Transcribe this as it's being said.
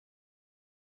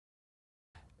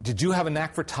Did you have a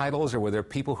knack for titles, or were there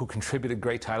people who contributed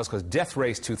great titles? Because Death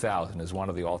Race 2000 is one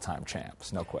of the all-time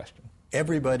champs, no question.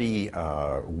 Everybody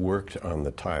worked on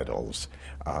the titles.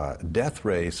 Death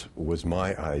Race was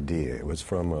my idea. It was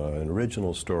from an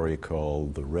original story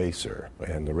called The Racer,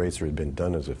 and The Racer had been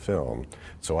done as a film.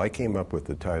 So I came up with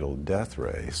the title Death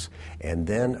Race, and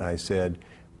then I said,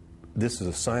 this is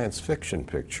a science fiction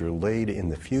picture laid in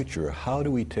the future. How do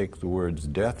we take the words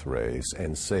death race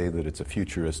and say that it's a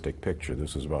futuristic picture?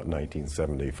 This was about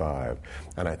 1975.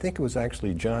 And I think it was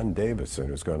actually John Davison,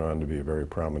 who's gone on to be a very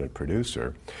prominent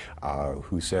producer,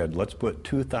 who said, let's put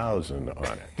 2000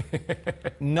 on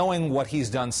it. Knowing what he's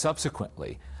done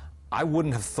subsequently, I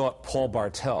wouldn't have thought Paul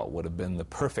Bartel would have been the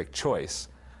perfect choice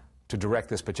to direct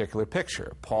this particular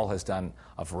picture. Paul has done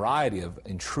a variety of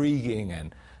intriguing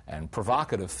and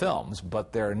provocative films,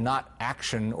 but they're not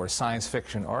action or science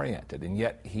fiction oriented, and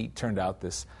yet he turned out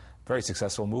this very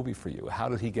successful movie for you. How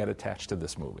did he get attached to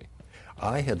this movie?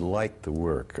 I had liked the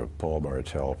work of Paul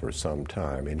Bartel for some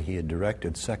time, and he had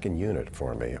directed second unit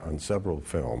for me on several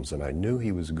films, and I knew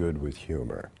he was good with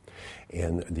humor.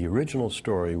 And the original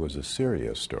story was a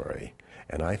serious story,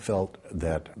 and I felt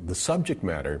that the subject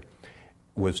matter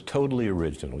was totally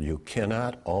original. You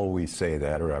cannot always say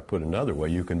that, or I put another way,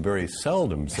 you can very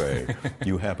seldom say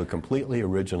you have a completely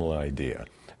original idea.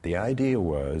 The idea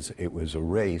was, it was a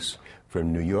race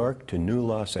from New York to New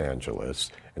Los Angeles,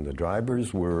 and the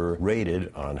drivers were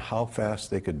rated on how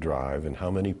fast they could drive and how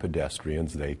many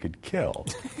pedestrians they could kill.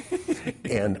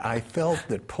 And I felt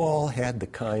that Paul had the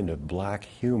kind of black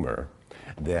humor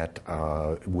that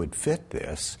would fit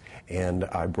this, and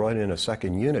I brought in a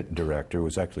second unit director, who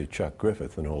was actually Chuck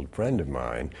Griffith, an old friend of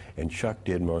mine, and Chuck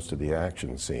did most of the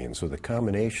action scenes. So the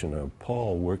combination of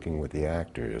Paul working with the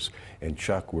actors and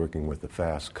Chuck working with the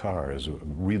fast cars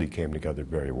really came together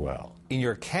very well. In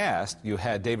your cast, you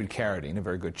had David Carradine, a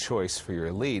very good choice for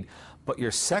your lead, but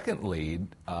your second lead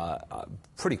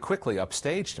pretty quickly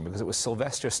upstaged him, because it was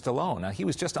Sylvester Stallone. Now, he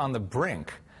was just on the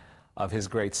brink of his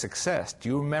great success. Do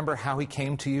you remember how he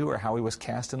came to you or how he was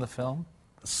cast in the film?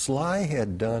 Sly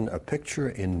had done a picture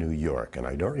in New York, and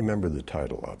I don't remember the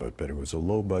title of it, but it was a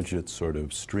low-budget sort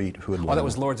of street hoodlum. Oh, that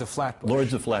was Lords of Flatbush.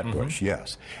 Lords of Flatbush,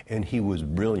 yes. And he was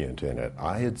brilliant in it.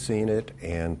 I had seen it,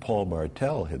 and Paul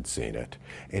Bartel had seen it,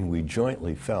 and we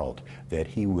jointly felt that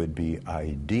he would be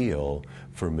ideal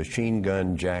for Machine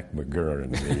Gun Jack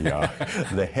McGurn,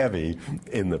 the heavy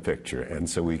in the picture, and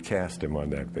so we cast him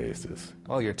on that basis.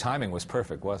 Well, your timing was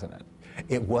perfect, wasn't it?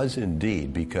 It was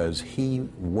indeed, because he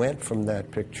went from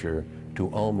that picture to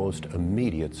almost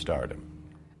immediate stardom.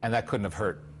 And that couldn't have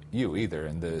hurt you either,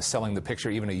 and selling the picture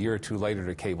even a year or two later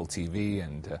to cable TV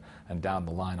and down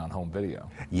the line on home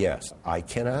video. Yes, I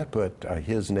cannot put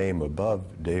his name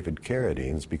above David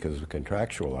Carradine's because of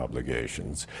contractual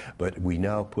obligations, but we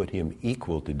now put him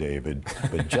equal to David,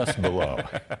 but just below.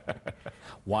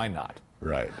 Why not?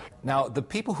 Right. Now, the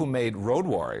people who made Road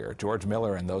Warrior, George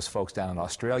Miller and those folks down in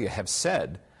Australia, have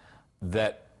said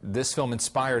that this film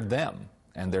inspired them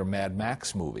and their Mad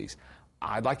Max movies.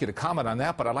 I'd like you to comment on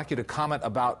that, but I'd like you to comment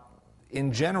about,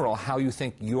 in general, how you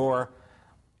think your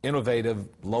innovative,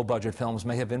 low-budget films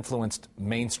may have influenced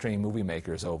mainstream movie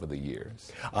makers over the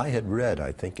years. I had read,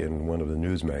 I think, in one of the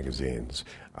news magazines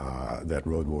that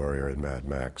Road Warrior and Mad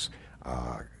Max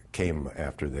came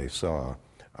after they saw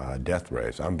Death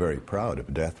Race. I'm very proud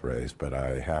of Death Race, but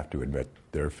I have to admit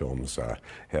their films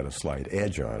had a slight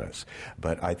edge on us.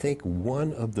 But I think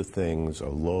one of the things a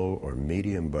low or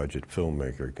medium budget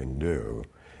filmmaker can do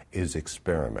is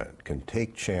experiment, can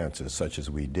take chances such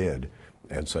as we did,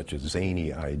 and such a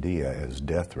zany idea as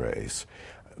Death Race,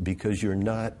 because you're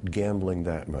not gambling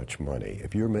that much money.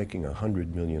 If you're making a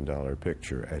 $100 million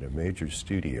picture at a major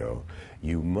studio,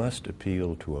 you must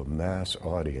appeal to a mass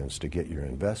audience to get your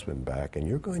investment back, and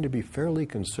you're going to be fairly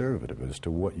conservative as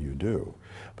to what you do.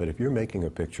 But if you're making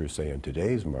a picture, say, in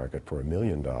today's market for $1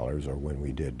 million, or when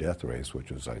we did Death Race,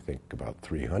 which was, I think, about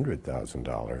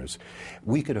 $300,000,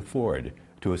 we could afford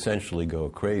to essentially go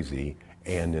crazy,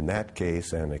 and in that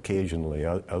case, and occasionally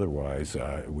otherwise,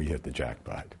 we hit the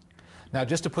jackpot. Now,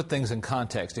 just to put things in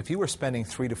context, if you were spending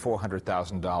 $300,000 to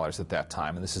 $400,000 at that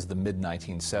time, and this is the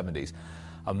mid-1970s,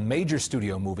 a major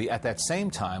studio movie at that same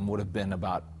time would have been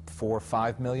about $4 or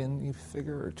 $5 million, you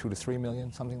figure, or $2 to $3 million,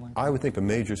 something like that? I would think a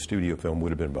major studio film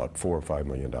would have been about $4 or $5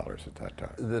 million at that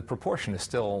time. The proportion is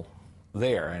still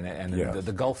there, and yes.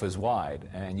 the gulf is wide,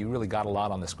 and you really got a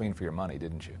lot on the screen for your money,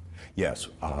 didn't you? Yes.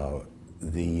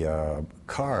 The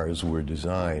cars were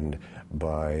designed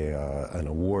by an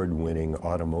award-winning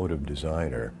automotive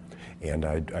designer And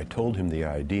I told him the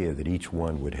idea that each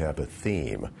one would have a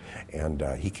theme. And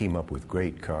he came up with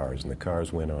great cars, and the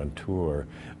cars went on tour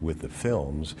with the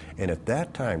films. And at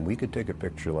that time, we could take a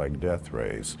picture like Death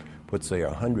Race, put, say,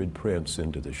 100 prints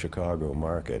into the Chicago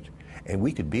market, and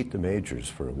we could beat the majors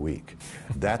for a week.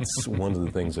 That's one of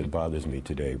the things that bothers me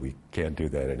today. We can't do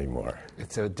that anymore.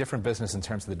 It's a different business in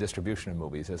terms of the distribution of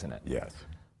movies, isn't it? Yes.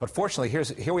 But fortunately,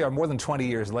 here we are more than 20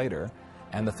 years later,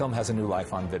 and the film has a new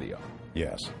life on video.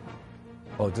 Yes.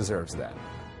 Well, it deserves that.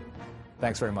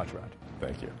 Thanks very much, Roger.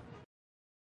 Thank you.